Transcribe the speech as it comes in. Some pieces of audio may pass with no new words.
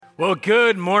Well,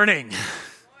 good morning.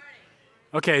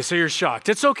 Okay, so you're shocked.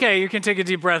 It's okay. You can take a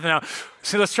deep breath now.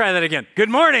 So let's try that again. Good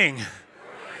morning.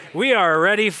 We are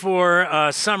ready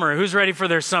for summer. Who's ready for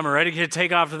their summer? Ready to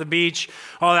take off to the beach,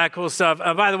 all that cool stuff.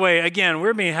 By the way, again,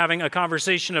 we're having a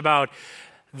conversation about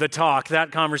the talk,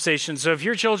 that conversation. So if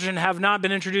your children have not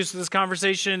been introduced to this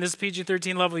conversation, this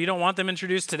PG-13 level, you don't want them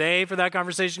introduced today for that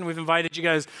conversation, we've invited you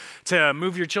guys to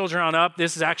move your children on up.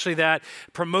 This is actually that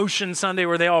promotion Sunday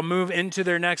where they all move into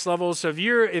their next level. So if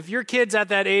your kid's at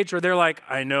that age where they're like,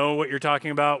 I know what you're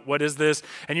talking about, what is this?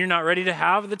 And you're not ready to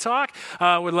have the talk,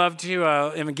 would love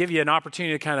to give you an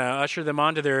opportunity to kind of usher them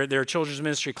onto their children's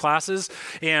ministry classes.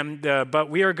 But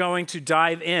we are going to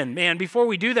dive in. And before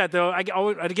we do that, though,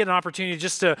 I'd get an opportunity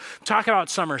just to talk about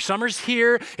summer. Summer's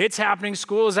here. It's happening.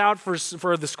 School is out for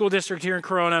the school district here in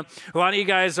Corona. A lot of you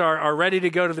guys are ready to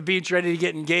go to the beach, ready to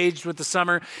get engaged with the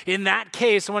summer. In that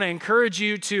case, I want to encourage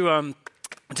you to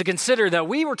consider that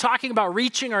we were talking about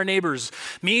reaching our neighbors,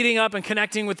 meeting up and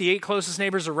connecting with the 8 closest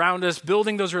neighbors around us,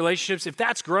 building those relationships. If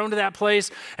that's grown to that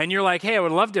place and you're like, hey, I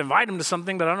would love to invite them to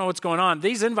something, but I don't know what's going on,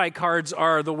 these invite cards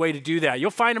are the way to do that.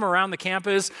 You'll find them around the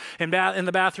campus, in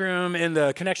the bathroom, in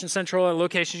the Connection Central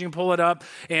locations. You can pull it up.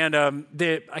 And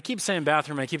I keep saying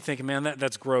bathroom. I keep thinking, man,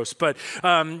 that's gross. But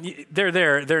they're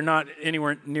there. They're not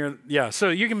anywhere near. Yeah, so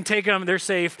you can take them. They're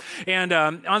safe. And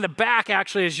on the back,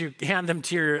 actually, as you hand them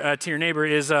to your neighbor,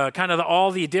 is kind of all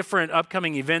the different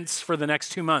upcoming events for the next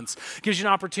 2 months. Gives you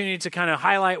an opportunity to kind of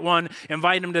highlight one,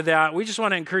 invite them to that. We just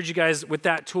want to encourage you guys with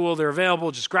that tool. They're available.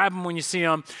 Just grab them when you see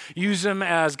them. Use them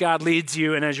as God leads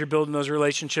you and as you're building those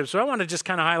relationships. So I want to just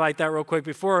kind of highlight that real quick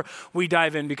before we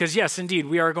dive in, because yes, indeed,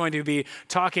 we are going to be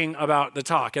talking about the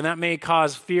talk, and that may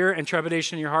cause fear and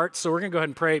trepidation in your heart. So we're going to go ahead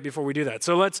and pray before we do that.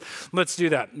 So let's do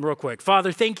that real quick.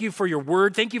 Father, thank you for your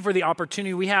word. Thank you for the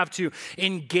opportunity we have to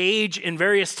engage in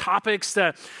various topics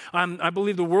that I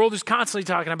believe the world is constantly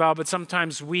talking about, but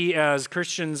sometimes we as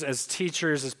Christians, as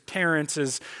teachers, as parents,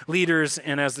 as leaders,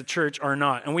 and as the church are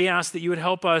not. And we ask that you would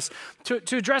help us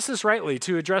to address this rightly,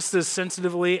 to address this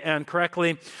sensitively and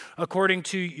correctly according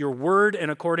to your word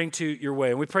and according to your way.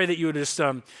 And we pray that you would just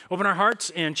open our hearts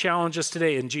and challenge us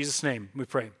today. In Jesus' name we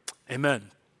pray. Amen.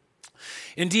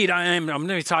 Indeed, I'm going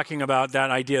to be talking about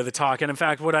that idea of the talk. And in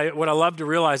fact, what I love to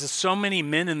realize is so many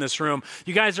men in this room,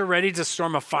 you guys are ready to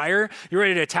storm a fire. You're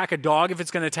ready to attack a dog if it's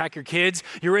going to attack your kids.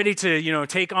 You're ready to,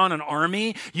 take on an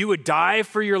army. You would die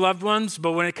for your loved ones.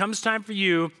 But when it comes time for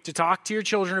you to talk to your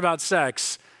children about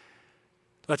sex,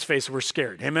 let's face it, we're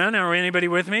scared. Amen? Are anybody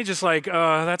with me? Just like,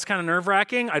 that's kind of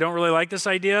nerve-wracking. I don't really like this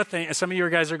idea. Some of you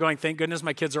guys are going, thank goodness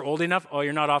my kids are old enough. Oh,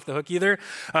 you're not off the hook either.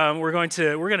 We're going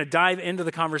to dive into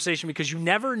the conversation because you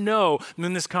never know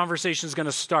when this conversation is going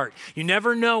to start. You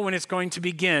never know when it's going to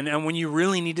begin and when you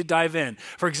really need to dive in.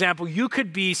 For example, you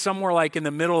could be somewhere like in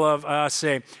the middle of,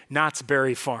 say, Knott's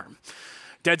Berry Farm.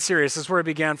 Dead serious. This is where it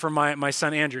began for my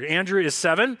son, Andrew. Andrew is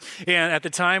 7, and at the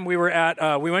time we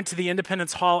went to the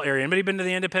Independence Hall area. Anybody been to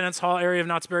the Independence Hall area of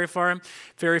Knott's Berry Farm?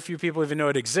 Very few people even know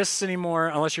it exists anymore,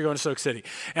 unless you're going to Soak City,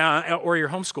 or you're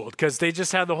homeschooled, because they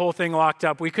just had the whole thing locked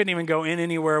up. We couldn't even go in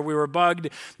anywhere. We were bugged.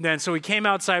 Then, so we came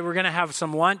outside. We were going to have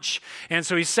some lunch, and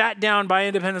so we sat down by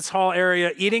Independence Hall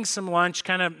area, eating some lunch,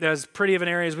 kind of as pretty of an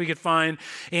area as we could find,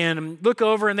 and look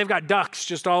over, and they've got ducks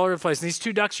just all over the place. And these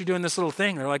 2 ducks are doing this little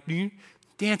thing. They're like,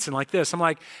 dancing like this. I'm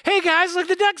like, hey guys, look,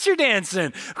 the ducks are dancing.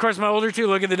 Of course, my older 2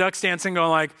 look at the ducks dancing going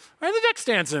like, why are the ducks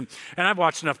dancing? And I've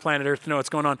watched enough Planet Earth to know what's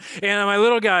going on. And my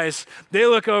little guys, they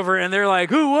look over and they're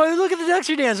like, ooh, look at the ducks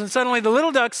are dancing. Suddenly the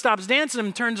little duck stops dancing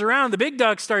and turns around. The big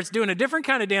duck starts doing a different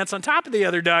kind of dance on top of the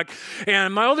other duck.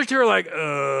 And my older 2 are like,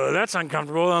 that's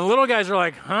uncomfortable. And the little guys are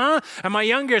like, huh? And my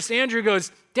youngest, Andrew,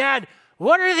 goes, Dad,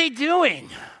 what are they doing?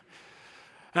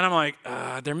 And I'm like,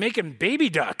 they're making baby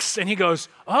ducks. And he goes,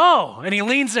 oh, and he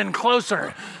leans in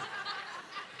closer.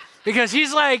 Because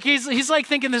he's like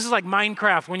thinking this is like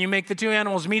Minecraft. When you make the 2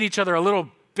 animals meet each other, a little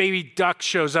baby duck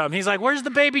shows up. And he's like, where's the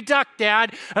baby duck,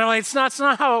 Dad? And I'm like, it's not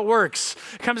how it works.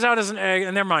 It comes out as an egg,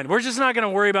 and never mind. We're just not going to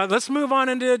worry about it. Let's move on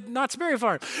into Knott's Berry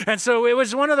Farm. And so it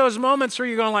was one of those moments where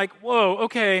you're going like, whoa,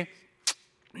 okay,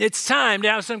 it's time to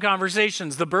have some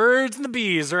conversations. The birds and the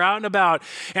bees are out and about.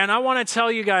 And I want to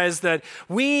tell you guys that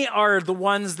we are the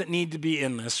ones that need to be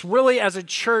in this. Really, as a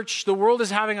church, the world is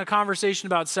having a conversation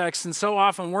about sex. And so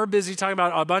often we're busy talking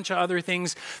about a bunch of other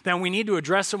things that we need to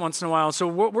address it once in a while. So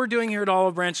what we're doing here at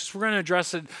Olive Branch is we're going to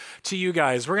address it to you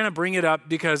guys. We're going to bring it up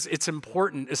because it's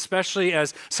important, especially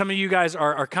as some of you guys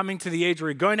are coming to the age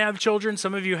where you're going to have children.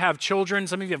 Some of you have children.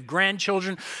 Some of you have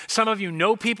grandchildren. Some of you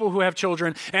know people who have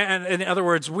children. And in other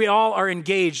words, words, we all are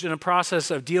engaged in a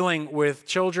process of dealing with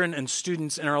children and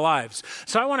students in our lives.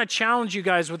 So I want to challenge you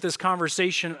guys with this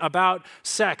conversation about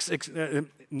sex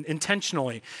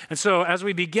intentionally. And so as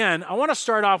we begin, I want to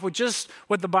start off with just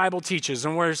what the Bible teaches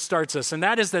and where it starts us. And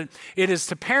that is that it is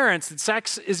to parents that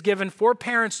sex is given for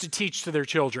parents to teach to their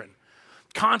children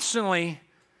constantly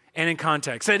and in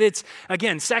context. That it's,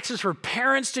 again, sex is for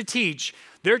parents to teach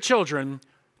their children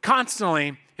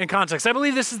constantly in context. I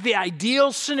believe this is the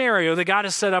ideal scenario that God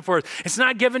has set up for us. It's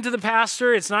not given to the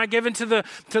pastor. It's not given to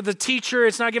the teacher.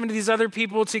 It's not given to these other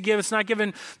people to give. It's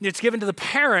given to the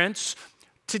parents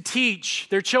to teach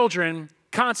their children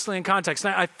constantly in context.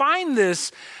 Now, I find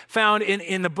this found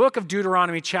in the book of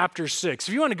Deuteronomy chapter 6.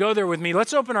 If you want to go there with me,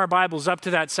 let's open our Bibles up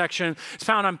to that section. It's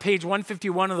found on page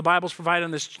 151 of the Bibles provided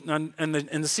in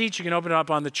the seats. You can open it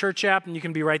up on the church app, and you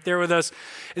can be right there with us.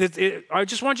 I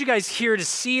just want you guys here to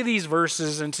see these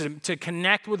verses and to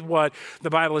connect with what the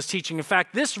Bible is teaching. In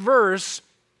fact, this verse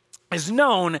is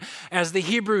known as the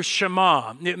Hebrew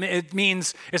Shema. It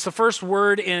means, it's the first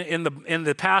word in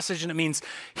the passage, and it means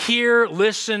hear,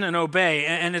 listen, and obey.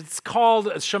 And it's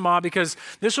called Shema because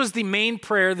this was the main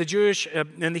prayer the Jewish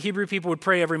and the Hebrew people would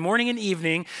pray every morning and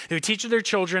evening. They would teach it to their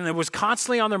children. It was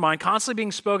constantly on their mind, constantly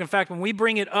being spoken. In fact, when we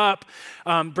bring it up,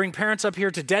 bring parents up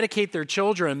here to dedicate their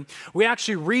children, we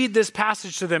actually read this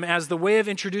passage to them as the way of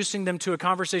introducing them to a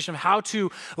conversation of how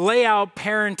to lay out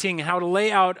parenting, how to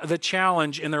lay out the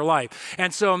challenge in their life.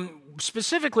 And so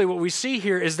specifically what we see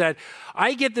here is that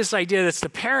I get this idea that it's the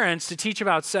parents to teach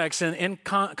about sex and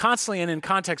constantly and in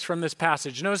context from this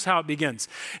passage. Notice how it begins.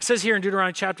 It says here in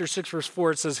Deuteronomy chapter 6, verse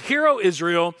 4, it says, "Hear, O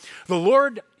Israel, the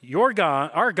Lord your God,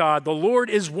 our God, the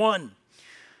Lord is one.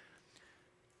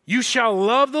 You shall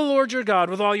love the Lord your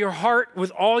God with all your heart, with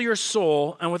all your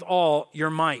soul, and with all your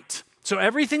might." So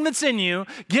everything that's in you,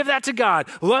 give that to God.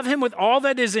 Love him with all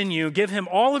that is in you. Give him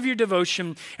all of your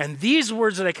devotion. And these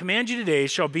words that I command you today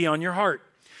shall be on your heart.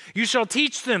 You shall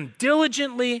teach them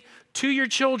diligently to your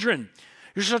children.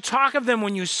 You shall talk of them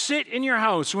when you sit in your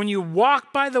house, when you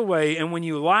walk by the way, and when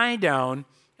you lie down,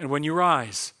 and when you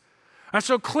rise. And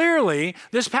so clearly,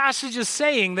 this passage is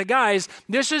saying that, guys,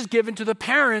 this is given to the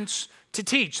parents to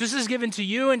teach. This is given to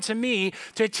you and to me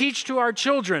to teach to our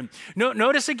children.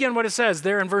 Notice again what it says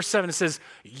there in verse 7. It says,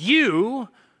 you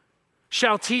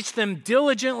shall teach them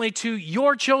diligently to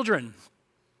your children.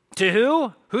 To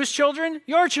who? Whose children?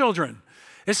 Your children.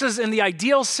 This is in the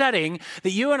ideal setting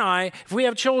that you and I, if we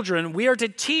have children, we are to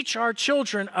teach our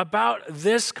children about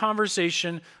this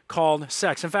conversation called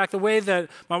sex. In fact, the way that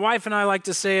my wife and I like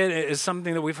to say it is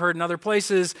something that we've heard in other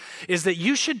places, is that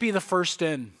you should be the first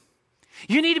in.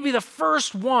 You need to be the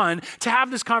first one to have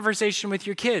this conversation with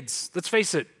your kids. Let's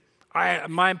face it,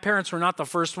 my parents were not the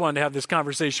first one to have this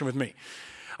conversation with me.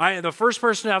 The first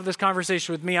person to have this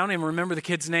conversation with me, I don't even remember the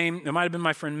kid's name. It might have been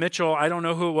my friend Mitchell. I don't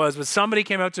know who it was, but somebody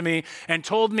came up to me and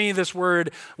told me this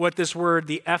word, what this word,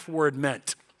 the F word,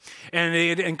 meant. And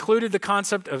it included the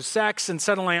concept of sex, and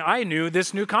suddenly I knew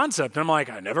this new concept. And I'm like,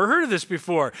 I never heard of this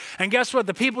before. And guess what?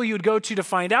 The people you'd go to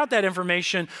find out that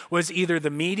information was either the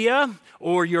media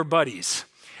or your buddies.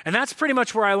 And that's pretty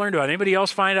much where I learned about it. Anybody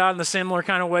else find out in the similar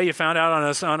kind of way? You found out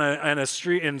on a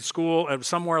street, in school,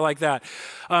 somewhere like that.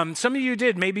 Some of you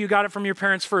did. Maybe you got it from your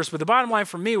parents first. But the bottom line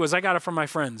for me was I got it from my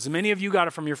friends. And many of you got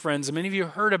it from your friends. And many of you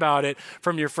heard about it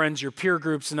from your friends, your peer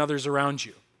groups, and others around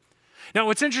you. Now,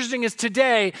 what's interesting is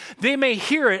today, they may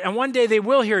hear it, and one day they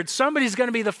will hear it. Somebody's going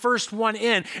to be the first one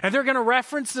in, and they're going to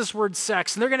reference this word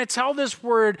sex, and they're going to tell this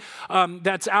word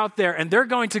that's out there, and they're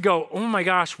going to go, oh my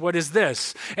gosh, what is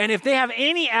this? And if they have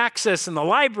any access in the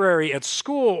library, at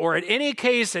school, or at any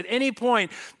case, at any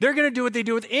point, they're going to do what they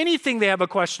do with anything they have a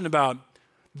question about.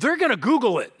 They're going to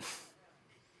Google it.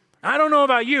 I don't know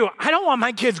about you. I don't want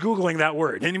my kids Googling that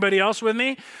word. Anybody else with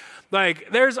me?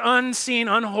 Like, there's unseen,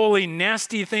 unholy,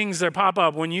 nasty things that pop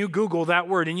up when you Google that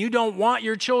word, and you don't want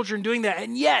your children doing that.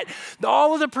 And yet,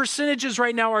 all of the percentages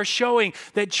right now are showing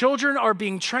that children are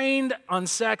being trained on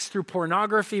sex through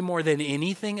pornography more than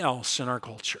anything else in our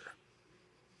culture.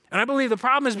 And I believe the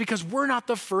problem is because we're not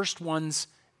the first ones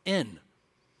in.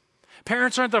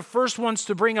 Parents aren't the first ones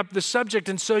to bring up the subject,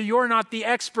 and so you're not the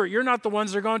expert. You're not the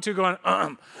ones they're going,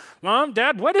 Mom,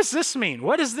 Dad, what does this mean?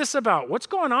 What is this about? What's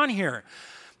going on here?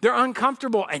 They're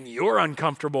uncomfortable, and you're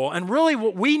uncomfortable. And really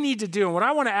what we need to do, and what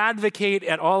I want to advocate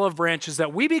at Olive Branch, is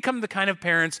that we become the kind of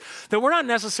parents that we're not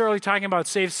necessarily talking about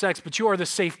safe sex, but you are the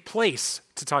safe place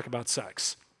to talk about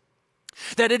sex.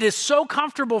 That it is so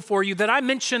comfortable for you that I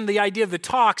mentioned the idea of the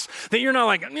talks that you're not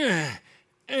like, I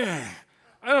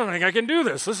don't think I can do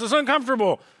this. This is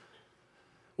uncomfortable.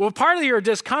 Well, part of your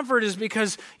discomfort is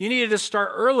because you needed to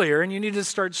start earlier and you needed to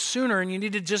start sooner and you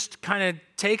need to just kind of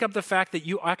take up the fact that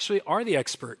you actually are the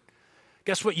expert.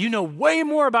 Guess what? You know way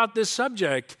more about this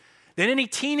subject than any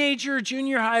teenager,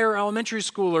 junior high, or elementary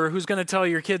schooler who's going to tell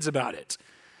your kids about it.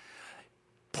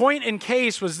 Point in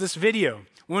case was this video.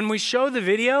 When we show the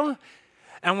video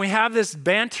and we have this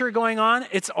banter going on,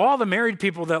 it's all the married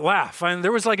people that laugh. And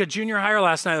there was like a junior higher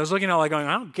last night that was looking at it like going,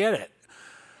 I don't get it.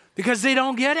 Because they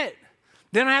don't get it.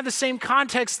 They don't have the same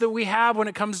context that we have when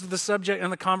it comes to the subject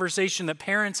and the conversation that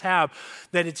parents have,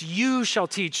 that it's you shall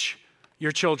teach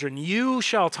your children. You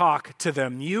shall talk to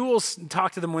them. You will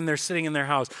talk to them when they're sitting in their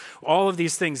house. All of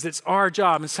these things. It's our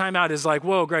job. And timeout is like,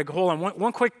 whoa, Greg, hold on.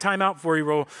 One quick timeout for you,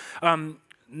 Ro.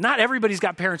 Not everybody's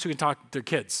got parents who can talk to their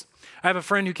kids. I have a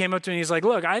friend who came up to me and he's like,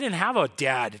 look, I didn't have a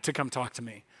dad to come talk to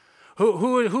me.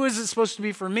 Who is it supposed to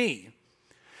be for me?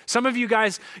 Some of you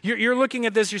guys, you're looking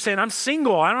at this, you're saying, I'm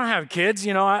single, I don't have kids,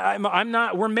 I'm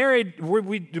not, we're married,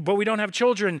 but we don't have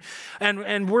children,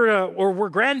 and we're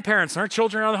grandparents, and our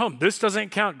children are out of the home. This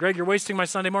doesn't count. Greg, you're wasting my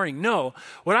Sunday morning. No,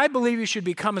 what I believe you should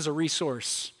become is a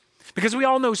resource. Because we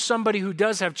all know somebody who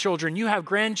does have children. You have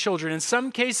grandchildren. In some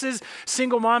cases,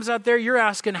 single moms out there, you're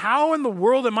asking, how in the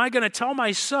world am I going to tell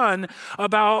my son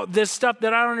about this stuff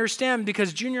that I don't understand?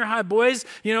 Because junior high boys,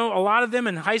 a lot of them,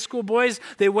 and high school boys,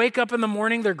 they wake up in the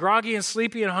morning, they're groggy and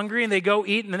sleepy and hungry, and they go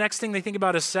eat, and the next thing they think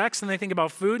about is sex, and they think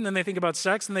about food, and then they think about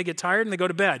sex, and they get tired, and they go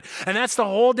to bed. And that's the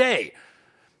whole day.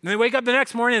 And they wake up the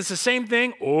next morning, it's the same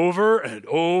thing over and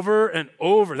over and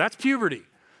over. That's puberty.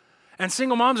 And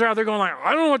single moms are out there going like,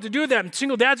 I don't know what to do with that. And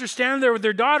single dads are standing there with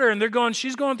their daughter and they're going,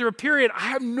 she's going through a period. I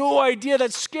have no idea.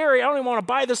 That's scary. I don't even want to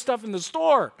buy this stuff in the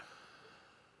store.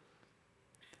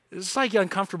 It's like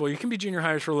uncomfortable. You can be junior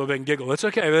hires for a little bit and giggle. It's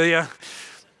okay. But yeah.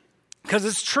 Because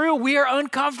it's true. We are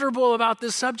uncomfortable about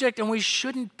this subject and we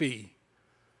shouldn't be.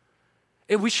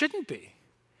 We shouldn't be.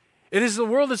 It is the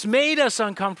world that's made us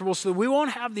uncomfortable so that we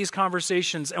won't have these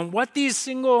conversations. And what these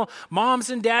single moms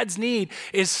and dads need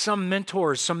is some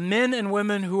mentors, some men and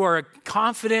women who are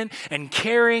confident and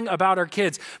caring about our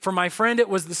kids. For my friend, it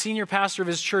was the senior pastor of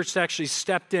his church that actually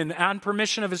stepped in on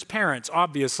permission of his parents,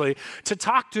 obviously, to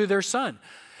talk to their son.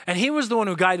 And he was the one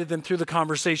who guided them through the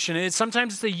conversation.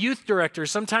 Sometimes it's a youth director.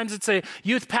 Sometimes it's a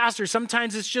youth pastor.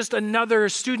 Sometimes it's just another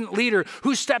student leader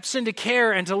who steps in to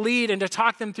care and to lead and to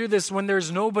talk them through this when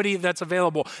there's nobody that's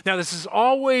available. Now, this is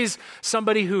always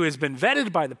somebody who has been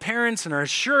vetted by the parents and are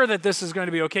sure that this is going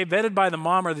to be okay, vetted by the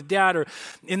mom or the dad. Or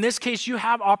in this case, you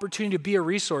have opportunity to be a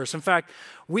resource. In fact,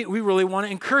 we really want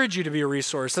to encourage you to be a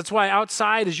resource. That's why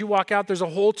outside, as you walk out, there's a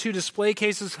whole 2 display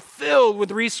cases filled with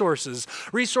resources.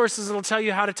 Resources that will tell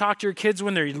you how to talk to your kids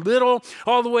when they're little,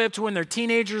 all the way up to when they're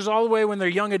teenagers, all the way when they're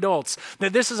young adults.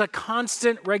 That this is a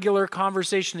constant, regular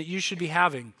conversation that you should be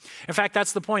having. In fact,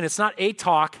 that's the point. It's not a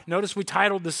talk. Notice we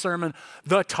titled this sermon,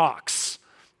 The Talks,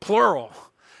 plural.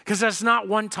 Because that's not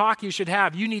one talk you should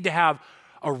have. You need to have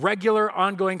a regular,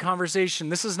 ongoing conversation.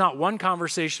 This is not one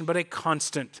conversation, but a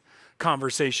constant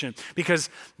conversation, because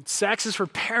sex is for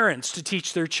parents to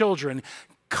teach their children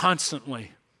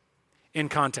constantly in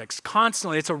context.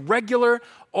 Constantly. It's a regular,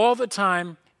 all the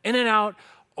time, in and out,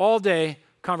 all day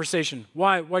conversation.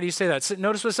 Why do you say that?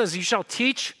 Notice what it says. You shall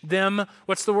teach them,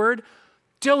 what's the word?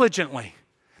 Diligently.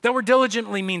 That word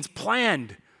diligently means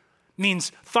planned,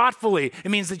 means thoughtfully. It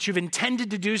means that you've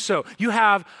intended to do so. You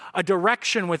have a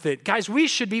direction with it. Guys, we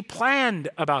should be planned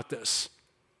about this.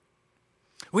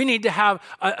 We need to have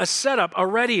a setup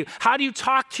already. How do you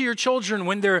talk to your children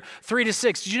when they're 3 to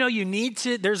 6? Did you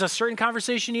know there's a certain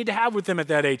conversation you need to have with them at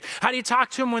that age? How do you talk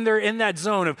to them when they're in that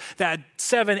zone of that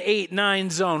 7, 8, 9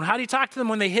 zone? How do you talk to them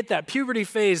when they hit that puberty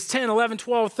phase, 10, 11,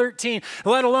 12, 13,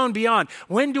 let alone beyond?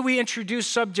 When do we introduce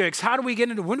subjects? How do we get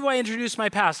into, when do I introduce my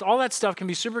past? All that stuff can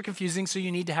be super confusing, so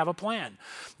you need to have a plan.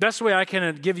 Best way I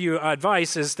can give you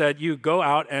advice is that you go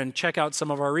out and check out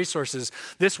some of our resources.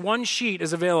 This one sheet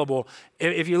is available.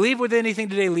 If you leave with anything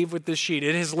today, leave with this sheet.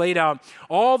 It has laid out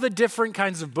all the different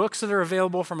kinds of books that are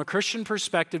available from a Christian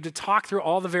perspective to talk through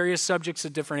all the various subjects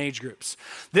at different age groups.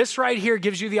 This right here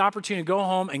gives you the opportunity to go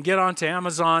home and get onto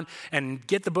Amazon and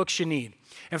get the books you need.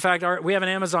 In fact, we have an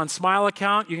Amazon Smile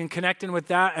account. You can connect in with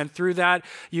that, and through that,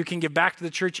 you can give back to the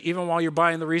church even while you're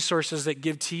buying the resources that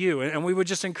give to you. And we would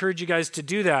just encourage you guys to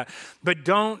do that. But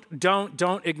don't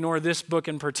ignore this book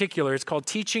in particular. It's called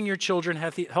Teaching Your Children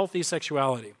Healthy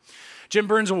Sexuality. Jim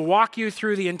Burns will walk you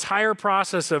through the entire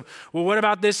process of, well, what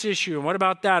about this issue? And what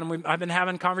about that? And I've been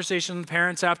having conversations with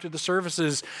parents after the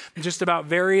services just about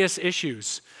various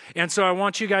issues. And so I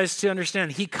want you guys to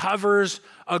understand, he covers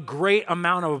a great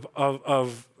amount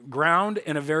of ground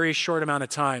in a very short amount of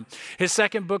time. His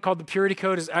second book, called The Purity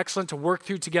Code, is excellent to work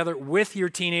through together with your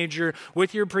teenager,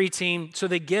 with your preteen, so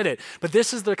they get it. But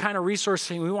this is the kind of resource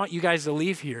thing we want you guys to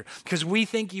leave here, because we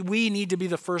think we need to be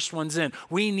the first ones in.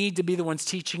 We need to be the ones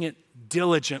teaching it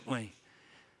diligently.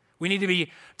 We need to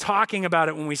be talking about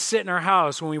it when we sit in our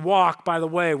house, when we walk by the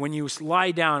way, when you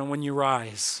lie down, and when you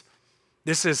rise.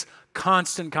 This is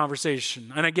constant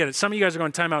conversation. And I get it. Some of you guys are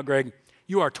going, time out, Greg.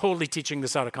 You are totally teaching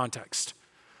this out of context.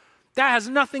 That has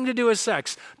nothing to do with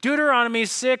sex. Deuteronomy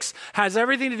 6 has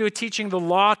everything to do with teaching the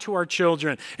law to our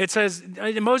children. It says,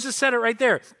 Moses said it right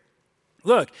there.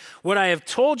 Look, what I have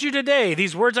told you today,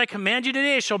 these words I command you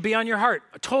today shall be on your heart.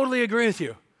 I totally agree with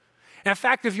you. In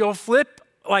fact, if you'll flip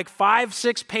like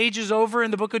 5-6 pages over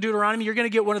in the book of Deuteronomy, you're going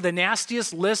to get one of the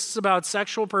nastiest lists about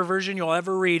sexual perversion you'll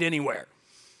ever read anywhere.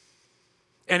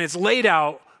 And it's laid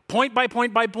out point by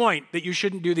point by point that you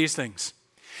shouldn't do these things.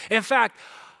 In fact,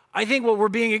 I think what we're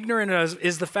being ignorant of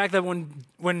is the fact that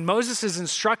when Moses is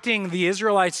instructing the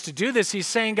Israelites to do this, he's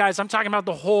saying, guys, I'm talking about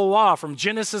the whole law from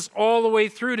Genesis all the way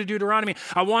through to Deuteronomy.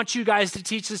 I want you guys to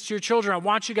teach this to your children. I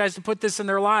want you guys to put this in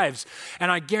their lives.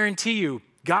 And I guarantee you,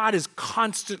 God is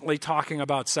constantly talking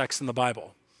about sex in the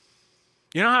Bible.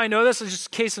 You know how I know this? It's just a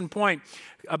case in point.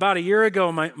 About a year ago,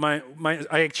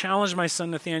 I challenged my son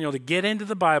Nathaniel to get into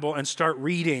the Bible and start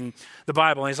reading the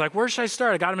Bible. And he's like, where should I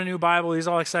start? I got him a new Bible. He's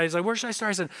all excited. He's like, where should I start?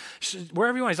 I said,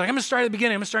 wherever you want. He's like, I'm going to start at the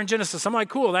beginning. I'm going to start in Genesis. I'm like,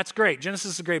 cool, that's great.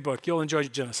 Genesis is a great book. You'll enjoy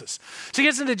Genesis. So he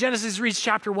gets into Genesis, reads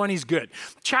chapter 1, he's good.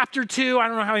 Chapter 2, I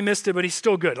don't know how he missed it, but he's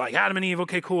still good. Like Adam and Eve,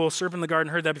 okay, cool. Serpent in the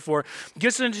garden, heard that before.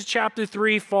 Gets into chapter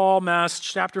 3, fall, mess.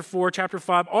 Chapter 4, chapter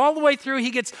 5, all the way through.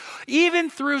 He gets even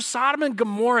through Sodom and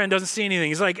Gomorrah and doesn't see anything.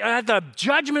 He's like, at the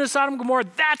judgment of Sodom and Gomorrah,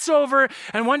 that's over.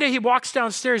 And one day he walks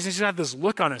downstairs and he's got this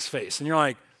look on his face. And you're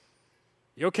like,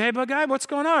 you okay, bug guy? What's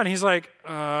going on? He's like,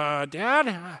 Dad?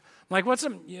 I'm like, what's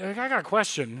up? I got a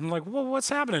question. I'm like, well, what's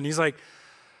happening? He's like,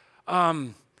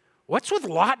 what's with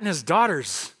Lot and his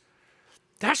daughters?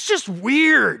 That's just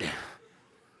weird.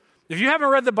 If you haven't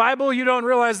read the Bible, you don't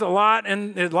realize that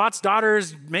Lot's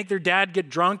daughters make their dad get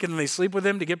drunk and they sleep with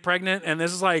him to get pregnant. And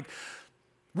this is like,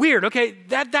 weird. Okay,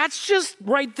 that's just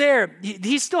right there.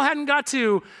 He still hadn't got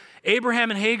to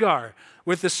Abraham and Hagar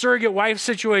with the surrogate wife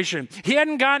situation. He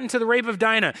hadn't gotten to the rape of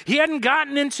Dinah. He hadn't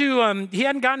gotten into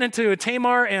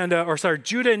Tamar and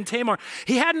Judah and Tamar.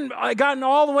 He hadn't gotten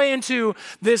all the way into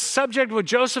this subject with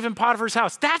Joseph and Potiphar's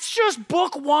house. That's just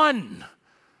book 1.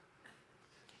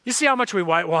 You see how much we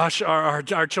whitewash our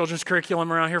children's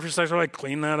curriculum around here for sex? We're like,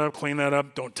 clean that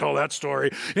up, don't tell that story.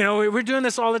 You know, we're doing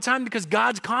this all the time because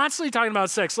God's constantly talking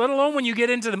about sex, let alone when you get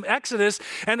into the Exodus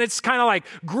and it's kind of like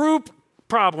group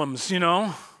problems, you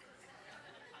know?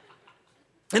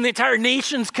 And the entire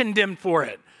nation's condemned for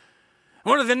it.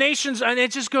 One of the nations, and it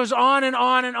just goes on and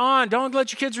on and on. Don't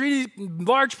let your kids read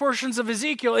large portions of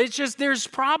Ezekiel. It's just, there's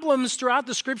problems throughout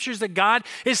the scriptures that God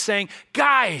is saying,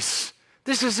 guys,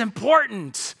 this is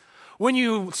important. When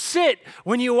you sit,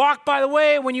 when you walk by the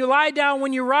way, when you lie down,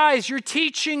 when you rise, you're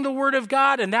teaching the word of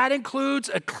God, and that includes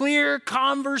a clear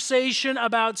conversation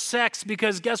about sex,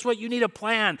 because guess what? You need a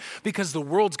plan, because the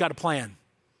world's got a plan.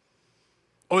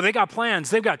 Oh, they got plans.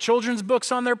 They've got children's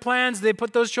books on their plans. They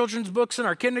put those children's books in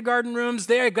our kindergarten rooms.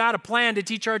 They've got a plan to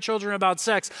teach our children about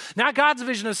sex. Not God's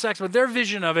vision of sex, but their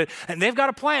vision of it, and they've got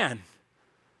a plan.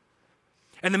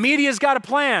 And the media's got a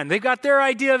plan. They've got their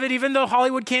idea of it, even though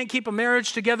Hollywood can't keep a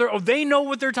marriage together. Oh, they know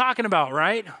what they're talking about,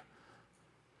 right?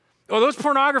 Oh, those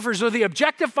pornographers, they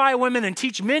objectify women and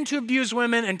teach men to abuse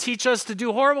women and teach us to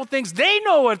do horrible things. They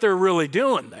know what they're really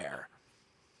doing there.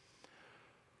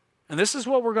 And this is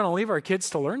what we're going to leave our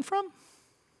kids to learn from?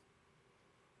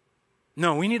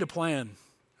 No, we need a plan.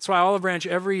 That's why Olive Branch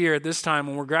every year at this time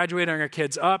when we're graduating our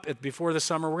kids up before the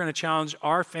summer, we're going to challenge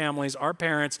our families, our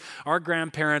parents, our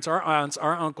grandparents, our aunts,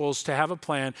 our uncles to have a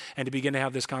plan and to begin to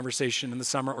have this conversation in the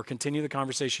summer or continue the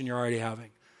conversation you're already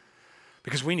having.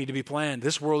 Because we need to be planned.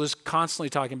 This world is constantly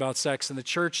talking about sex and the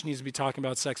church needs to be talking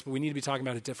about sex, but we need to be talking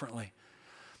about it differently.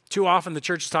 Too often the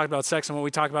church is talking about sex and what we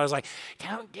talk about is like,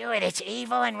 don't do it, it's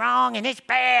evil and wrong and it's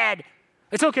bad.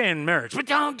 It's okay in marriage, but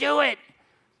don't do it.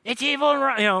 It's evil and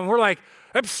wrong. You know, and we're like,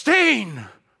 abstain.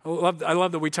 I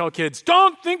love that we tell kids,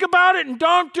 don't think about it and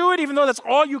don't do it, even though that's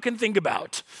all you can think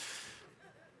about.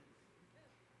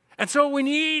 And so what we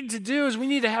need to do is we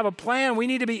need to have a plan. We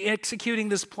need to be executing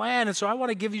this plan. And so I want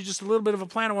to give you just a little bit of a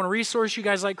plan. I want to resource you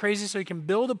guys like crazy so you can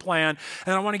build a plan.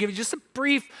 And I want to give you just a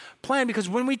brief plan because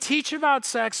when we teach about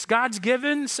sex, God's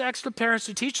given sex to parents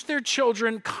to teach their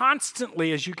children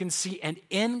constantly, as you can see, and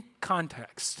in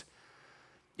context,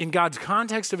 in God's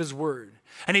context of his word.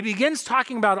 And he begins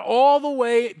talking about it all the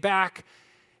way back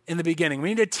in the beginning. We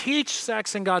need to teach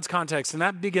sex in God's context, and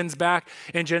that begins back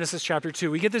in Genesis chapter 2.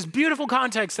 We get this beautiful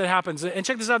context that happens. And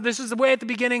check this out. This is the way at the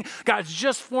beginning. God's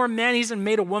just formed man. He hasn't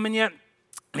made a woman yet.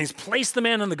 And he's placed the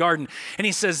man in the garden. And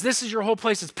he says, this is your whole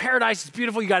place. It's paradise. It's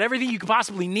beautiful. You got everything you could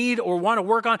possibly need or want to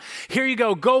work on. Here you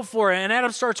go. Go for it. And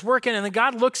Adam starts working. And then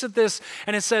God looks at this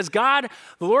and it says, the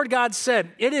Lord God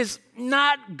said, it is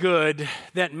not good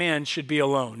that man should be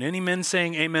alone. Any men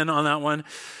saying amen on that one?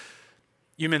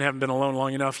 You men haven't been alone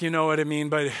long enough. You know what I mean.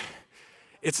 But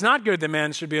it's not good that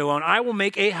man should be alone. I will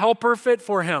make a helper fit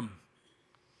for him.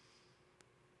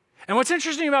 And what's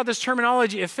interesting about this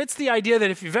terminology, it fits the idea that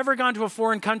if you've ever gone to a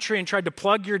foreign country and tried to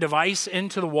plug your device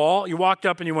into the wall, you walked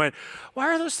up and you went, why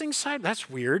are those things side? That's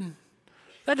weird.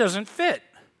 That doesn't fit.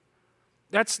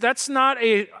 That's not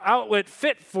a outlet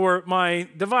fit for my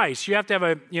device. You have to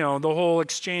have the whole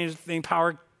exchange thing,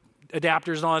 power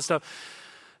adapters and all that stuff.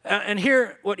 And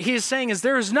here, what he is saying is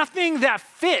there is nothing that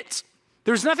fit.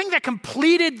 There's nothing that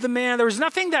completed the man. There was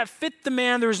nothing that fit the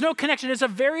man. There was no connection. It's a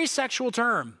very sexual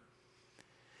term.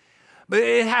 But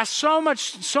it has so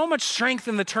much strength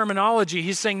in the terminology.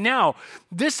 He's saying, now,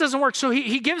 this doesn't work. So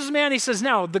he gives man, he says,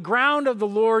 now, the ground of the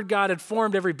Lord God had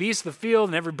formed every beast of the field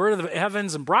and every bird of the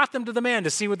heavens and brought them to the man to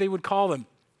see what they would call them.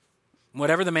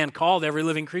 Whatever the man called every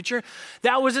living creature,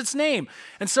 that was its name.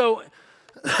 And so,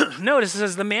 notice it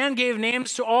says, the man gave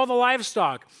names to all the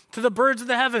livestock, to the birds of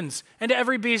the heavens, and to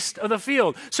every beast of the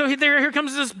field. So here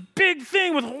comes this big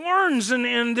thing with horns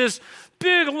and this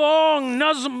big, long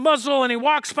muzzle, and he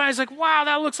walks by. He's like, wow,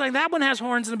 that looks like that one has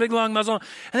horns and a big, long muzzle.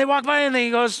 And they walk by, and then he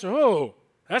goes, oh,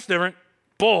 that's different.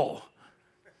 Bull.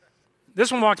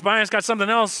 This one walks by, and it's got something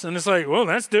else, and it's like, well,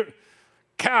 that's different.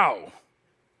 Cow.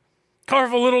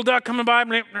 Colorful little duck coming by,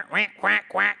 quack, quack,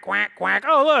 quack, quack, quack.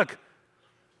 Oh, look.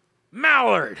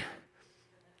 Mallard.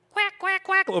 Quack, quack,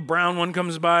 quack. A little brown one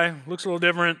comes by, looks a little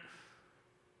different.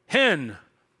 Hen.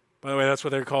 By the way, that's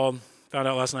what they're called. Found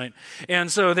out last night.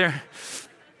 And so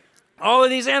all of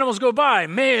these animals go by.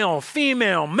 Male,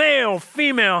 female,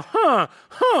 huh.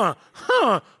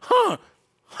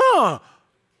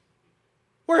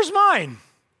 Where's mine?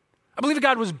 I believe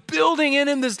God was building in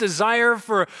him this desire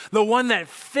for the one that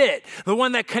fit, the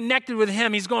one that connected with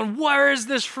him. He's going, where is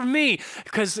this for me?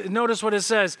 Because notice what it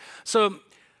says. So,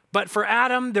 but for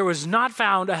Adam, there was not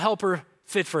found a helper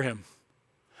fit for him.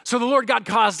 So the Lord God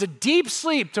caused a deep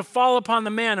sleep to fall upon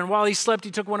the man, and while he slept, he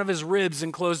took one of his ribs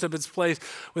and closed up its place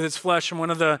with its flesh. And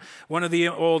one of the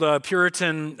old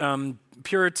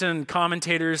Puritan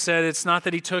commentators said it's not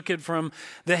that he took it from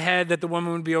the head that the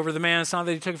woman would be over the man. It's not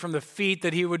that he took it from the feet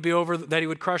that he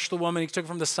would crush the woman. He took it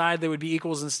from the side they would be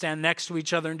equals and stand next to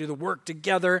each other and do the work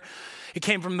together. It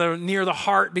came from near the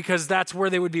heart because that's where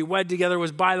they would be wed together,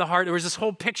 was by the heart. There was this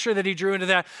whole picture that he drew into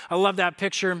that. I love that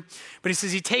picture. But he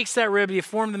says he takes that rib, he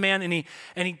formed the man, and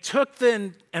he took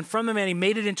and from the man he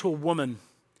made it into a woman.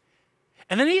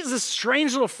 And then he has this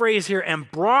strange little phrase here,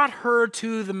 and brought her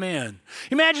to the man.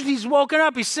 Imagine he's woken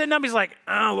up, he's sitting up, he's like,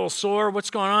 a little sore, what's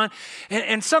going on?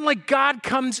 And suddenly God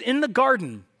comes in the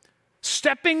garden,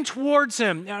 stepping towards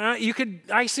him.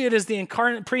 I see it as the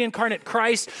pre-incarnate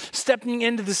Christ stepping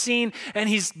into the scene, and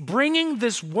he's bringing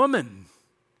this woman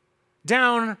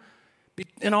down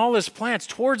in all his plans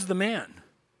towards the man.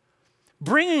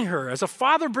 Bringing her, as a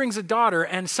father brings a daughter,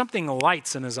 and something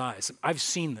lights in his eyes. I've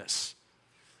seen this.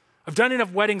 I've done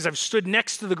enough weddings. I've stood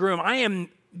next to the groom.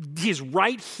 He's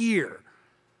right here.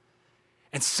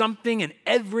 And something in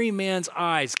every man's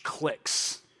eyes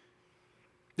clicks.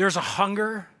 There's a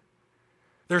hunger.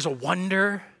 There's a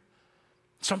wonder.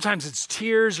 Sometimes it's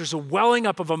tears. There's a welling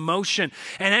up of emotion.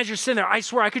 And as you're sitting there, I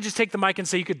swear I could just take the mic and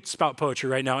say, you could spout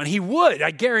poetry right now. And he would, I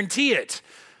guarantee it.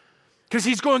 Because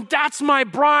he's going, that's my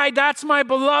bride, that's my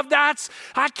beloved,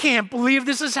 I can't believe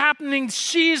this is happening.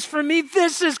 She's for me,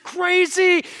 this is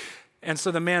crazy. And so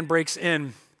the man breaks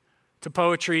in to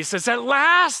poetry. He says, at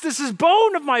last, this is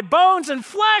bone of my bones and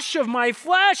flesh of my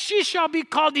flesh. She shall be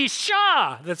called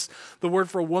Isha. That's the word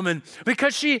for a woman,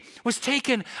 because she was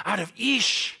taken out of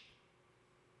Ish.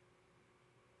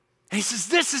 And he says,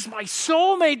 this is my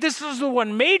soulmate. This is the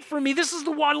one made for me. This is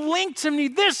the one linked to me.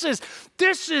 This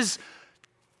is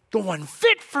the one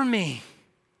fit for me.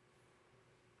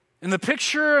 And the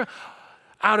picture,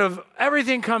 out of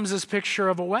everything comes this picture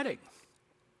of a wedding.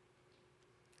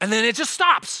 And then it just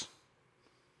stops.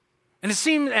 And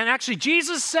actually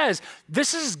Jesus says,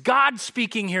 this is God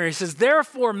speaking here. He says,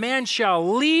 therefore man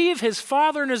shall leave his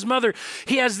father and his mother.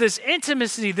 He has this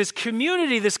intimacy, this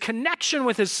community, this connection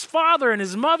with his father and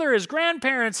his mother, his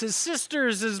grandparents, his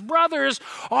sisters, his brothers,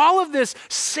 all of this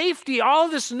safety, all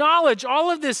of this knowledge, all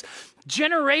of this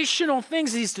generational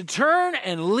things. He's to turn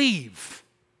and leave.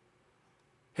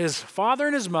 his father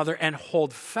and his mother and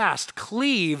hold fast,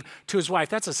 cleave to his wife.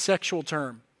 That's a sexual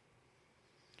term.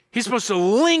 He's supposed to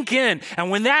link in. And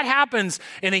when that happens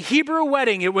in a Hebrew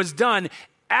wedding, it was done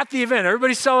at the event.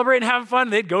 Everybody's celebrating, having fun.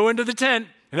 They'd go into the tent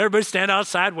and everybody stand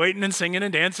outside waiting and singing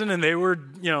and dancing, and they were,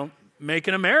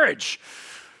 making a marriage.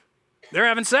 They're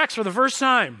having sex for the first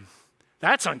time.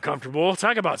 That's uncomfortable.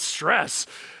 Talk about stress.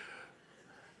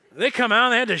 They come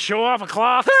out, they had to show off a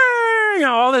cloth.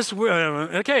 All this,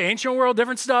 ancient world,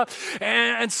 different stuff.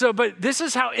 But this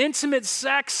is how intimate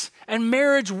sex and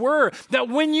marriage were. That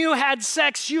when you had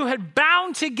sex, you had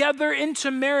bound together into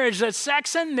marriage. That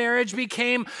sex and marriage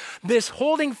became this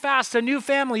holding fast, a new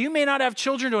family. You may not have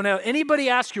children. Don't have anybody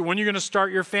ask you when you're going to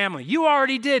start your family. You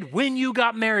already did. When you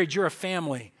got married, you're a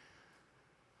family.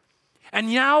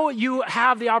 And now you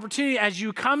have the opportunity, as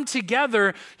you come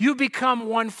together, you become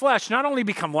one flesh. Not only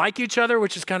become like each other,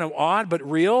 which is kind of odd, but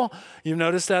real. You've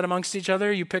noticed that amongst each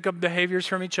other. You pick up behaviors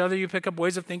from each other. You pick up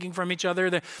ways of thinking from each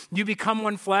other. You become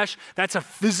one flesh. That's a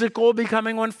physical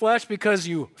becoming one flesh because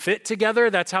you fit together.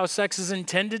 That's how sex is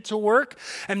intended to work.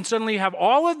 And suddenly you have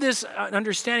all of this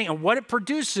understanding, and what it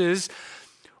produces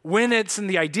when it's in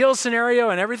the ideal scenario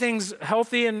and everything's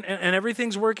healthy and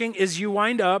everything's working, is you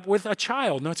wind up with a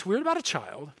child. Now, what's weird about a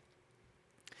child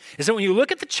is that when you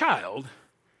look at the child,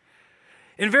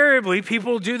 invariably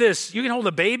people do this. You can hold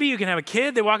a baby, you can have a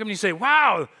kid, they walk up and you say,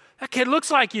 wow, that kid looks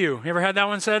like you. You ever had that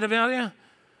one said about you? And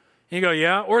you go,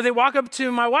 yeah. Or they walk up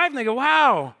to my wife and they go,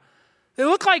 wow, they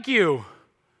look like you.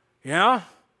 Yeah,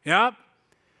 yeah.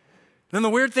 Then the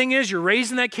weird thing is you're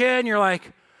raising that kid and you're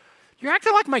like, you're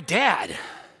acting like my dad.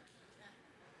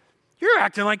 You're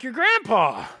acting like your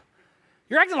grandpa.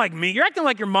 You're acting like me. You're acting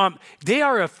like your mom. They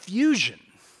are a fusion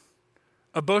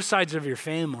of both sides of your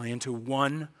family into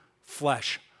one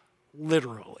flesh,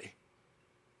 literally.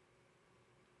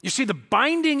 You see, the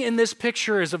binding in this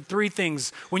picture is of three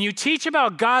things. When you teach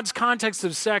about God's context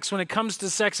of sex, when it comes to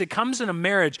sex, it comes in a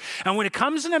marriage. And when it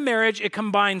comes in a marriage, it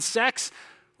combines sex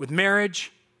with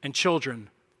marriage and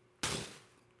children.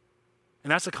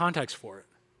 And that's the context for it.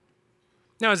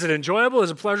 Now, is it enjoyable? Is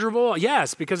it pleasurable?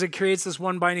 Yes, because it creates this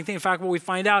one binding thing. In fact, what we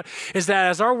find out is that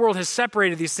as our world has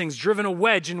separated these things, driven a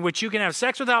wedge in which you can have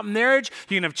sex without marriage,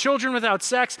 you can have children without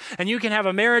sex, and you can have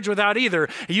a marriage without either.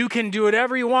 You can do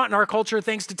whatever you want in our culture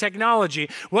thanks to technology.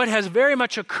 What has very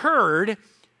much occurred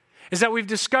is that we've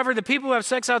discovered that people who have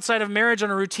sex outside of marriage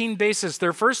on a routine basis,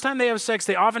 their first time they have sex,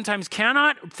 they oftentimes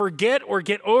cannot forget or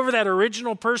get over that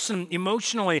original person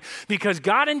emotionally, because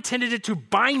God intended it to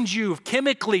bind you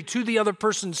chemically to the other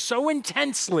person so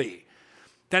intensely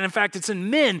that, in fact, it's in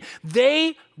men,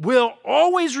 they will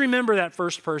always remember that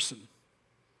first person.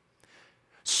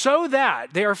 So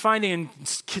that they are finding in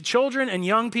children and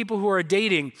young people who are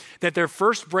dating that their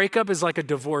first breakup is like a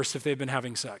divorce if they've been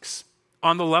having sex,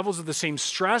 on the levels of the same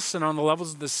stress and on the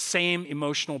levels of the same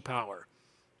emotional power.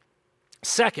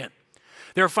 Second,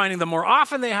 they're finding the more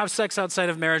often they have sex outside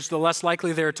of marriage, the less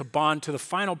likely they are to bond to the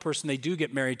final person they do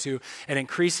get married to, and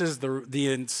increases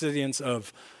the incidence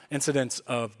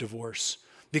of divorce.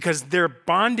 Because their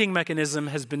bonding mechanism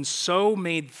has been so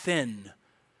made thin.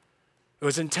 It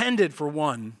was intended for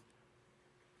one.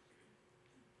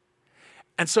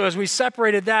 And so as we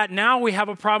separated that, now we have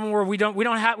a problem where we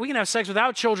can have sex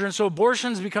without children. So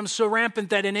abortions become so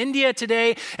rampant that in India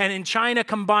today and in China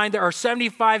combined, there are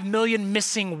 75 million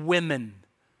missing women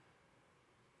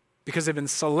because they've been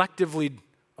selectively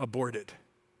aborted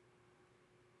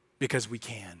because we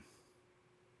can.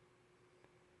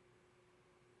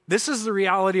 This is the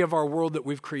reality of our world that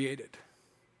we've created.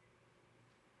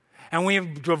 And we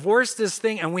have divorced this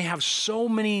thing, and we have so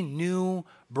many new,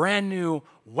 brand new,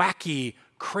 wacky,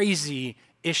 crazy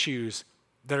issues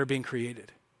that are being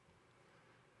created.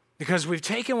 Because we've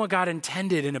taken what God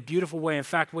intended in a beautiful way. In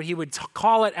fact, what he would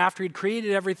call it after he'd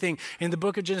created everything, in the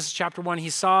book of Genesis chapter 1, he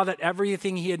saw that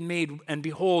everything he had made, and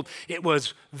behold, it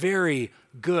was very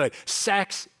good.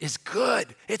 Sex is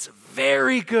good. It's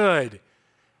very good.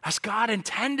 As God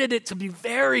intended it to be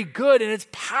very good, and it's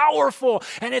powerful,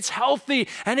 and it's healthy,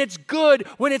 and it's good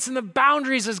when it's in the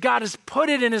boundaries as God has put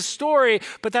it in his story.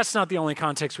 But that's not the only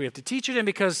context we have to teach it in,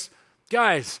 because,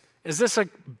 guys, is this a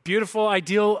beautiful,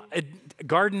 ideal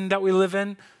garden that we live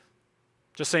in?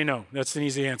 Just say no. That's an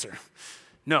easy answer.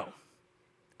 No.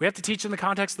 We have to teach in the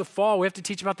context of the fall. We have to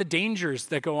teach about the dangers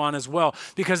that go on as well,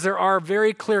 because there are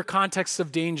very clear contexts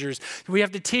of dangers. We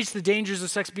have to teach the dangers of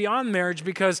sex beyond marriage,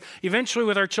 because eventually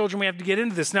with our children, we have to get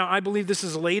into this. Now, I believe this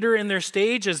is later in their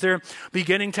stage as they're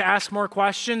beginning to ask more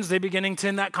questions. They're beginning to,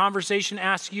 in that conversation,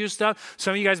 ask you stuff.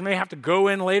 Some of you guys may have to go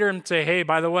in later and say, hey,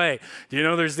 by the way, do you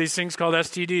know there's these things called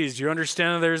STDs? Do you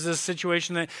understand that there's this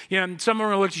situation that,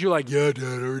 someone will look at you like, yeah, Dad,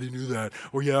 I already knew that.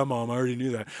 Or yeah, Mom, I already knew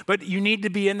that. But you need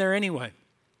to be in there anyway.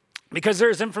 Because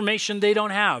there's information they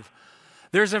don't have.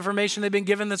 There's information they've been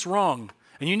given that's wrong.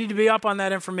 And you need to be up on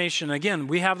that information. Again,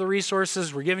 we have the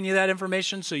resources. We're giving you that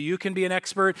information so you can be an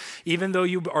expert, even though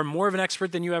you are more of an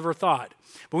expert than you ever thought.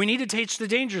 But we need to teach the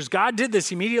dangers. God did this.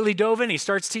 He immediately dove in. He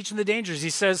starts teaching the dangers. He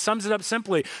sums it up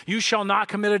simply, you shall not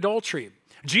commit adultery.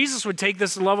 Jesus would take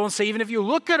this level and say, even if you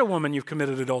look at a woman, you've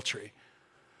committed adultery.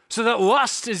 So that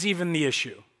lust is even the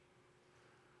issue.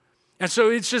 And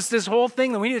so it's just this whole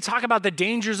thing that we need to talk about the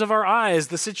dangers of our eyes,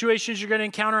 the situations you're going to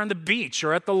encounter on the beach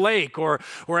or at the lake or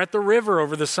at the river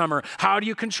over the summer. How do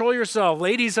you control yourself?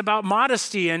 Ladies, about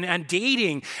modesty and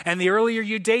dating. And the earlier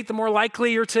you date, the more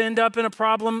likely you're to end up in a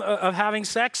problem of having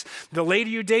sex. The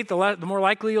later you date, the more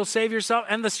likely you'll save yourself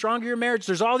and the stronger your marriage.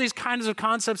 There's all these kinds of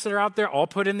concepts that are out there, all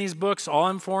put in these books, all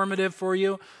informative for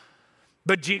you.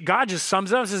 But God just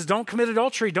sums it up and says, don't commit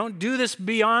adultery. Don't do this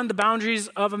beyond the boundaries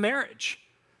of a marriage.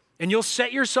 And you'll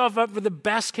set yourself up for the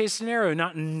best case scenario.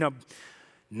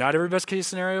 Not every best case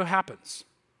scenario happens.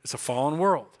 It's a fallen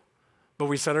world. But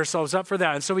we set ourselves up for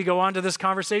that. And so we go on to this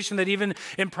conversation that even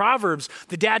in Proverbs,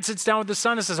 the dad sits down with the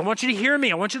son and says, I want you to hear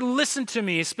me. I want you to listen to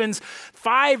me. He spends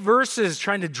 5 verses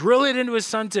trying to drill it into his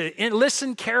son to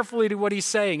listen carefully to what he's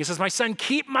saying. He says, my son,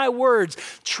 keep my words.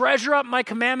 Treasure up my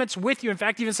commandments with you. In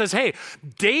fact, he even says, hey,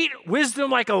 date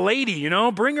wisdom like a lady,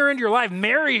 bring her into your life.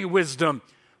 Marry wisdom.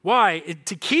 Why?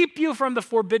 To keep you from the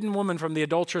forbidden woman, from the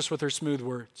adulteress with her smooth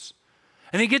words.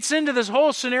 And he gets into this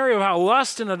whole scenario of how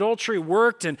lust and adultery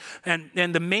worked, and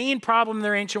the main problem in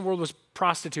their ancient world was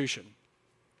prostitution.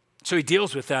 So he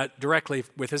deals with that directly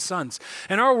with his sons.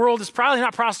 In our world, it's probably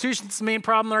not prostitution that's the main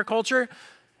problem in our culture.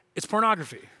 It's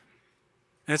pornography.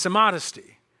 And it's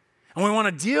immodesty. And we want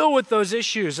to deal with those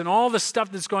issues and all the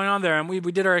stuff that's going on there. And we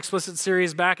did our explicit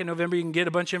series back in November. You can get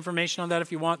a bunch of information on that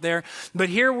if you want there. But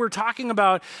here we're talking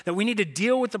about that we need to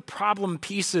deal with the problem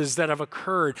pieces that have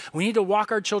occurred. We need to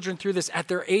walk our children through this at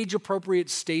their age-appropriate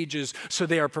stages so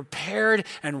they are prepared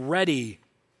and ready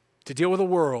to deal with a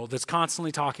world that's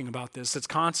constantly talking about this, that's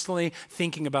constantly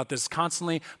thinking about this,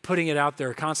 constantly putting it out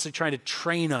there, constantly trying to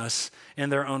train us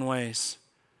in their own ways.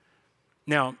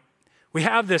 Now, we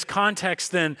have this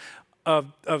context then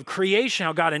of creation,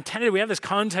 how God intended. We have this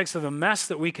context of the mess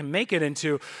that we can make it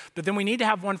into, but then we need to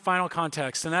have one final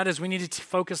context, and that is we need to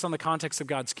focus on the context of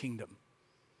God's kingdom.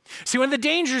 See, one of the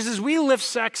dangers is we lift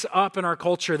sex up in our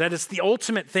culture, that it's the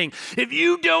ultimate thing. If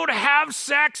you don't have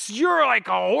sex, you're like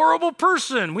a horrible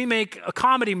person. We make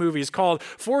comedy movies called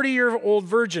 40-Year-Old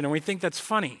Virgin, and we think that's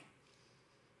funny.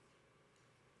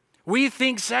 We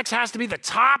think sex has to be the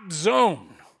top zone.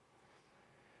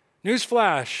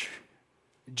 Newsflash.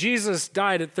 Jesus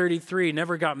died at 33,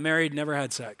 never got married, never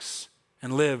had sex,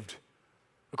 and lived,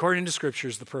 according to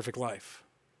scriptures, the perfect life.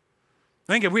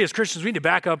 I think if we as Christians, we need to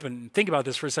back up and think about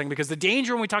this for a second, because the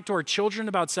danger when we talk to our children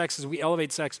about sex is we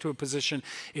elevate sex to a position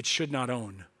it should not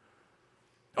own.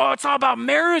 Oh, it's all about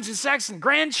marriage and sex and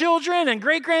grandchildren and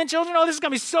great-grandchildren. Oh, this is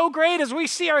going to be so great as we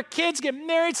see our kids get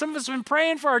married. Some of us have been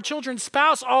praying for our children's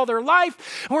spouse all their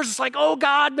life. And we're just like, oh,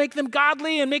 God, make them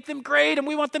godly and make them great. And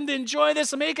we want them to enjoy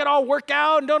this and make it all work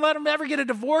out. And don't let them ever get a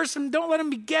divorce. And don't let them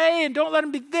be gay. And don't let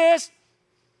them be this.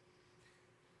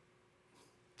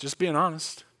 Just being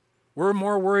honest. We're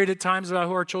more worried at times about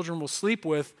who our children will sleep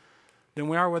with than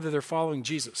we are whether they're following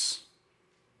Jesus.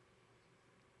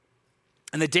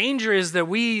 And the danger is that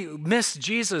we miss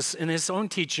Jesus in his own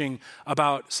teaching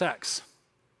about sex.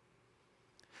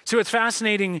 So what's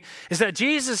fascinating is that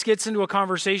Jesus gets into a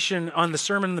conversation on the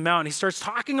Sermon on the Mount, and he starts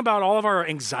talking about all of our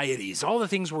anxieties, all the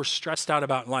things we're stressed out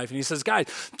about in life. And he says, guys,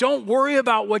 don't worry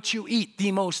about what you eat,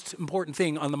 the most important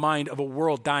thing on the mind of a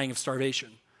world dying of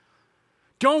starvation.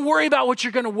 Don't worry about what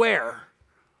you're going to wear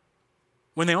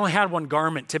when they only had one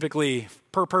garment typically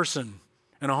per person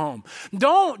in a home.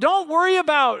 Don't worry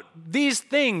about these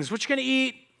things, what you're going to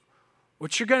eat,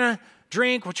 what you're going to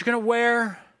drink, what you're going to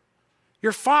wear.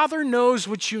 Your Father knows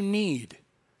what you need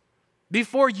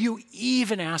before you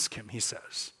even ask him, he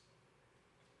says.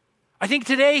 I think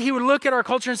today he would look at our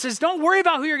culture and says, don't worry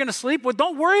about who you're going to sleep with.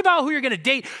 Don't worry about who you're going to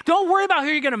date. Don't worry about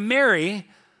who you're going to marry.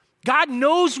 God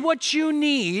knows what you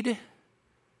need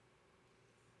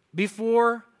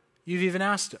before you've even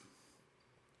asked him.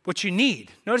 What you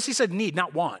need. Notice he said need,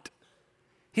 not want.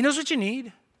 He knows what you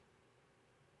need.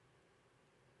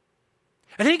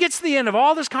 And then he gets to the end of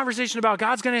all this conversation about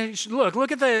God's going to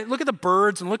look at the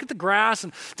birds and look at the grass.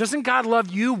 And doesn't God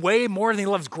love you way more than he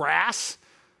loves grass?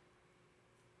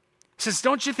 He says,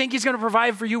 don't you think he's going to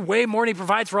provide for you way more than he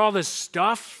provides for all this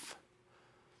stuff?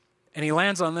 And he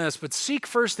lands on this, but seek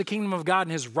first the kingdom of God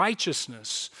and his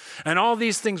righteousness, and all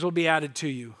these things will be added to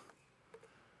you.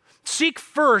 Seek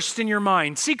first in your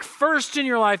mind, seek first in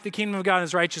your life the kingdom of God and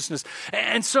his righteousness.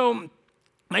 And so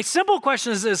my simple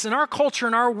question is this: in our culture,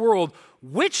 in our world,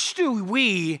 which do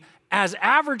we as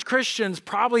average Christians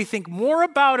probably think more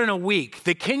about in a week,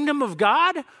 the kingdom of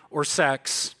God or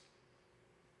sex?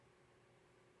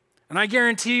 And I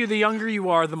guarantee you, the younger you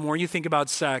are, the more you think about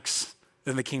sex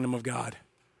than the kingdom of God.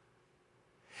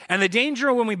 And the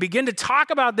danger when we begin to talk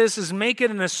about this is make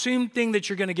it an assumed thing that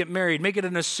you're going to get married. Make it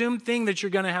an assumed thing that you're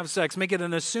going to have sex. Make it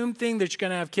an assumed thing that you're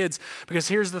going to have kids. Because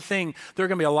here's the thing, there are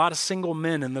going to be a lot of single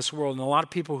men in this world and a lot of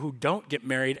people who don't get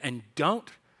married and don't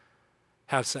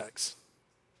have sex.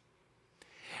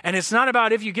 And it's not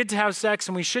about if you get to have sex,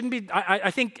 and we shouldn't be,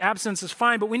 I think abstinence is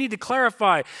fine, but we need to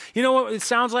clarify. You know what it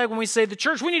sounds like when we say the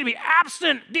church, we need to be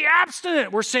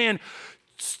abstinent. We're saying,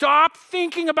 stop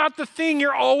thinking about the thing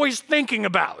you're always thinking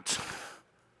about.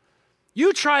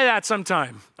 You try that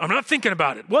sometime. I'm not thinking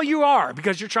about it. Well, you are,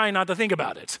 because you're trying not to think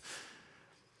about it.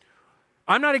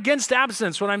 I'm not against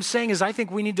abstinence. What I'm saying is I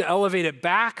think we need to elevate it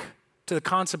back to the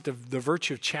concept of the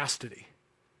virtue of chastity.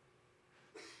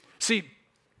 See,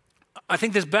 I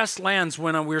think this best lands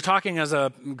when we were talking as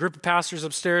a group of pastors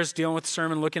upstairs dealing with the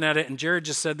sermon, looking at it, and Jared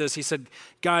just said this. He said,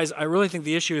 guys, I really think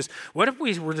the issue is, what if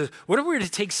we were to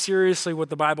take seriously what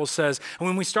the Bible says? And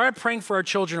when we started praying for our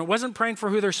children, it wasn't praying for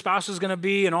who their spouse was going to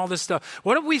be and all this stuff.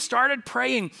 What if we started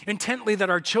praying intently that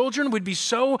our children would be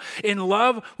so in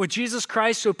love with Jesus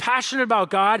Christ, so passionate about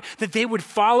God, that they would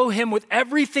follow him with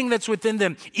everything that's within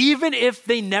them, even if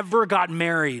they never got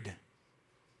married?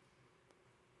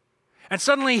 And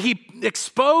suddenly he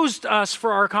exposed us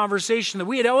for our conversation that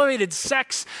we had elevated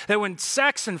sex, that went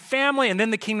sex and family and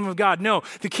then the kingdom of God. No,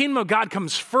 the kingdom of God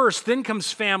comes first, then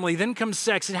comes family, then comes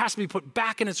sex. It has to be put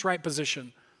back in its right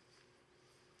position.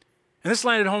 And this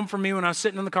landed home for me when I was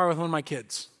sitting in the car with one of my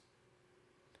kids.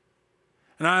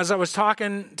 And as I was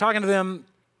talking to them,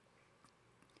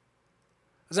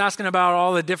 I was asking about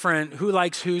all the different who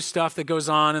likes who stuff that goes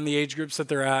on in the age groups that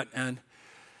they're at. And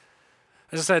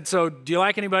I said, so do you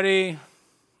like anybody?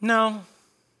 No.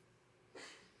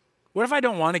 What if I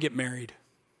don't want to get married?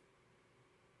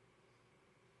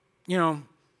 You know,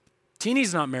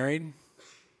 Teeny's not married.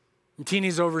 And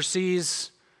Teeny's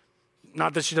overseas.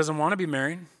 Not that she doesn't want to be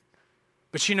married,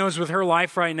 but she knows with her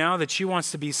life right now that she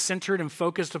wants to be centered and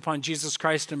focused upon Jesus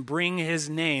Christ and bring his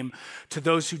name to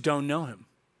those who don't know him.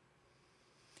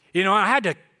 You know, I had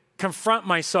to confront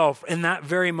myself in that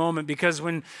very moment, because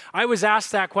when I was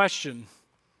asked that question,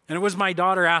 and it was my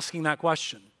daughter asking that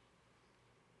question,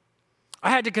 I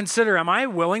had to consider, am I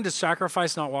willing to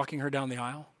sacrifice not walking her down the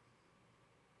aisle?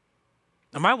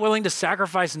 Am I willing to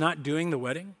sacrifice not doing the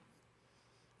wedding?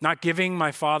 Not giving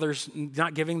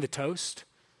the toast?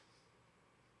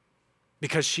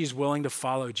 Because she's willing to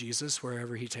follow Jesus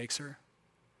wherever he takes her?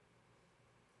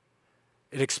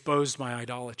 It exposed my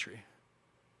idolatry.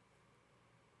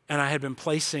 And I had been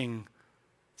placing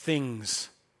things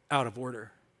out of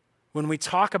order. When we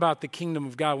talk about the kingdom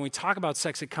of God, when we talk about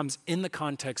sex, it comes in the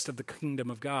context of the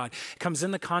kingdom of God. It comes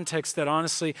in the context that,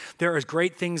 honestly, there are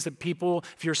great things that people,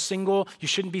 if you're single, you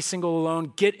shouldn't be single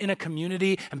alone. Get in a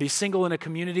community and be single in a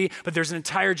community. But there's an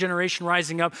entire generation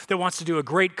rising up that wants to do a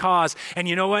great cause. And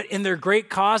you know what? In their great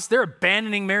cause, they're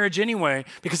abandoning marriage anyway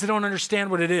because they don't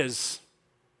understand what it is.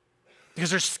 Because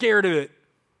they're scared of it.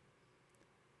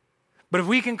 But if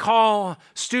we can call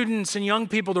students and young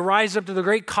people to rise up to the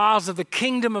great cause of the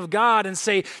kingdom of God and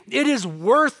say, it is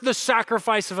worth the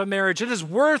sacrifice of a marriage. It is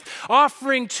worth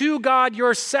offering to God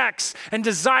your sex and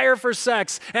desire for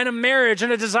sex and a marriage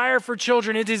and a desire for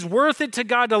children. It is worth it to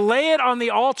God to lay it on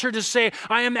the altar to say,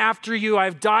 I am after you.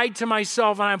 I've died to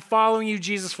myself and I'm following you,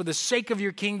 Jesus, for the sake of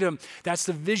your kingdom. That's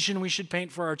the vision we should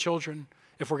paint for our children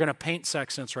if we're going to paint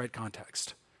sex in its right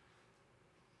context.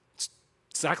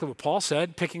 Exactly what Paul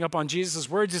said, picking up on Jesus'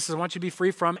 words. He says, I want you to be free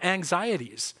from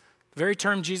anxieties. The very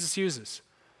term Jesus uses.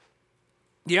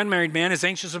 The unmarried man is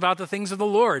anxious about the things of the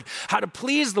Lord, how to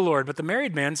please the Lord. But the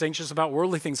married man is anxious about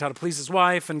worldly things, how to please his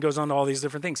wife, and goes on to all these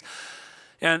different things.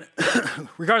 And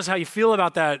regardless of how you feel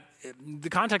about that, the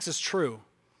context is true.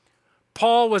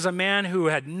 Paul was a man who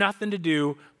had nothing to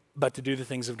do but to do the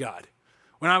things of God.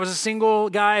 When I was a single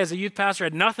guy as a youth pastor, I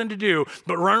had nothing to do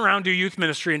but run around do youth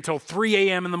ministry until 3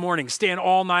 a.m. in the morning, staying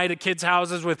all night at kids'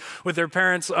 houses with their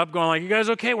parents up going like, you guys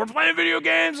okay? We're playing video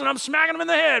games and I'm smacking them in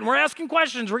the head and we're asking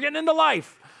questions. We're getting into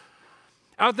life.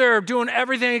 Out there doing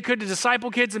everything I could to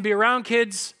disciple kids and be around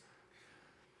kids.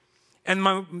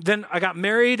 And then I got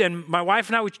married and my wife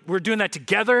and I, we were doing that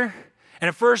together. And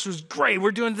at first it was great.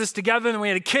 We're doing this together. And we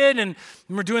had a kid and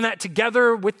we're doing that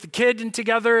together with the kid and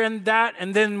together and that.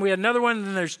 And then we had another one and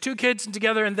then there's 2 kids and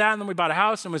together and that. And then we bought a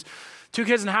house and it was 2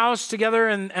 kids in a house together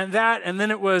and that. And then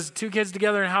it was 2 kids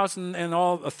together in a house and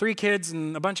all 3 kids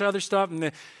and a bunch of other stuff.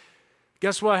 And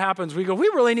guess what happens? We go, we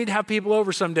really need to have people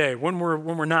over someday when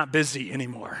we're not busy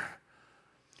anymore.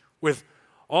 With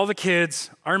all the kids,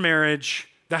 our marriage,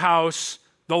 the house,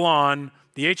 the lawn,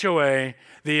 the HOA,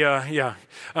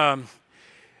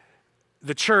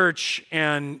 the church,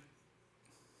 and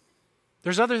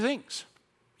there's other things.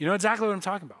 You know exactly what I'm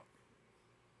talking about.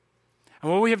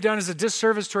 And what we have done is a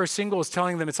disservice to our singles,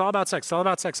 telling them it's all about sex,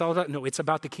 no, it's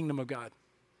about the kingdom of God.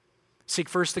 Seek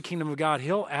first the kingdom of God.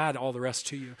 He'll add all the rest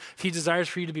to you. If he desires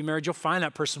for you to be married, you'll find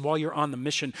that person while you're on the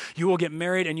mission. You will get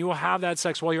married and you will have that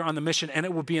sex while you're on the mission, and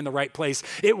it will be in the right place.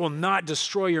 It will not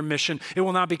destroy your mission. It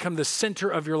will not become the center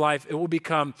of your life. It will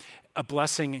become a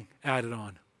blessing added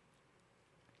on.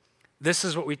 This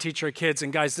is what we teach our kids.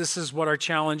 And guys, this is what our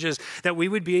challenge is, that we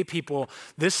would be a people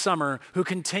this summer who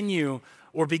continue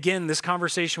or begin this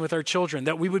conversation with our children,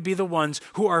 that we would be the ones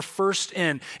who are first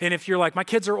in. And if you're like, my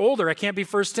kids are older, I can't be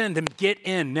first in, then get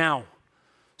in now.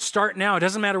 Start now. It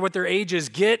doesn't matter what their age is.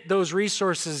 Get those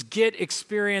resources, get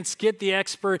experience, get the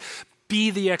expert.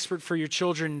 Be the expert for your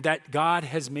children that God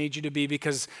has made you to be,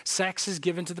 because sex is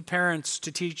given to the parents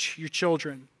to teach your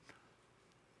children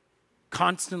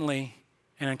constantly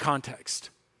and in context.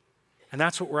 And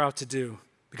that's what we're out to do.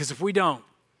 Because if we don't,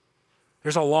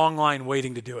 there's a long line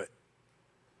waiting to do it.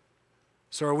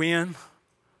 So are we in?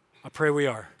 I pray we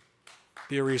are.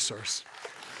 Be a resource.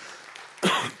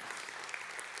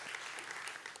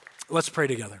 Let's pray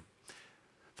together.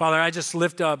 Father, I just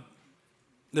lift up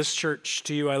this church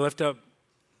to you. I lift up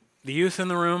the youth in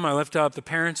the room. I lift up the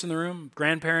parents in the room,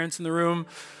 grandparents in the room,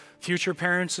 future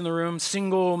parents in the room,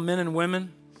 single men and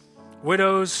women,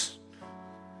 widows,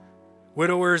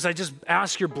 widowers. I just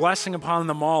ask your blessing upon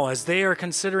them all as they are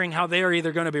considering how they are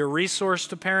either going to be a resource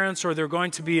to parents or they're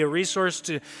going to be a resource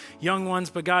to young ones.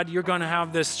 But God, you're going to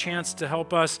have this chance to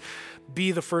help us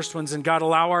be the first ones. And God,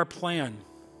 allow our plan,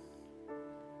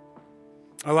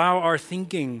 allow our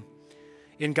thinking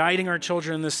in guiding our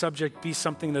children in this subject be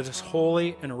something that is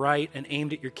holy and right and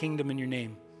aimed at your kingdom and your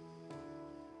name.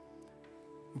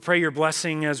 We pray your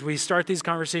blessing as we start these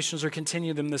conversations or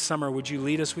continue them this summer. Would you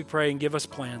lead us, we pray, and give us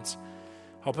plans.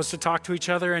 Help us to talk to each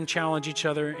other and challenge each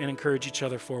other and encourage each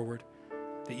other forward,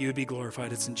 that you would be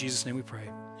glorified. It's in Jesus' name we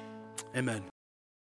pray. Amen.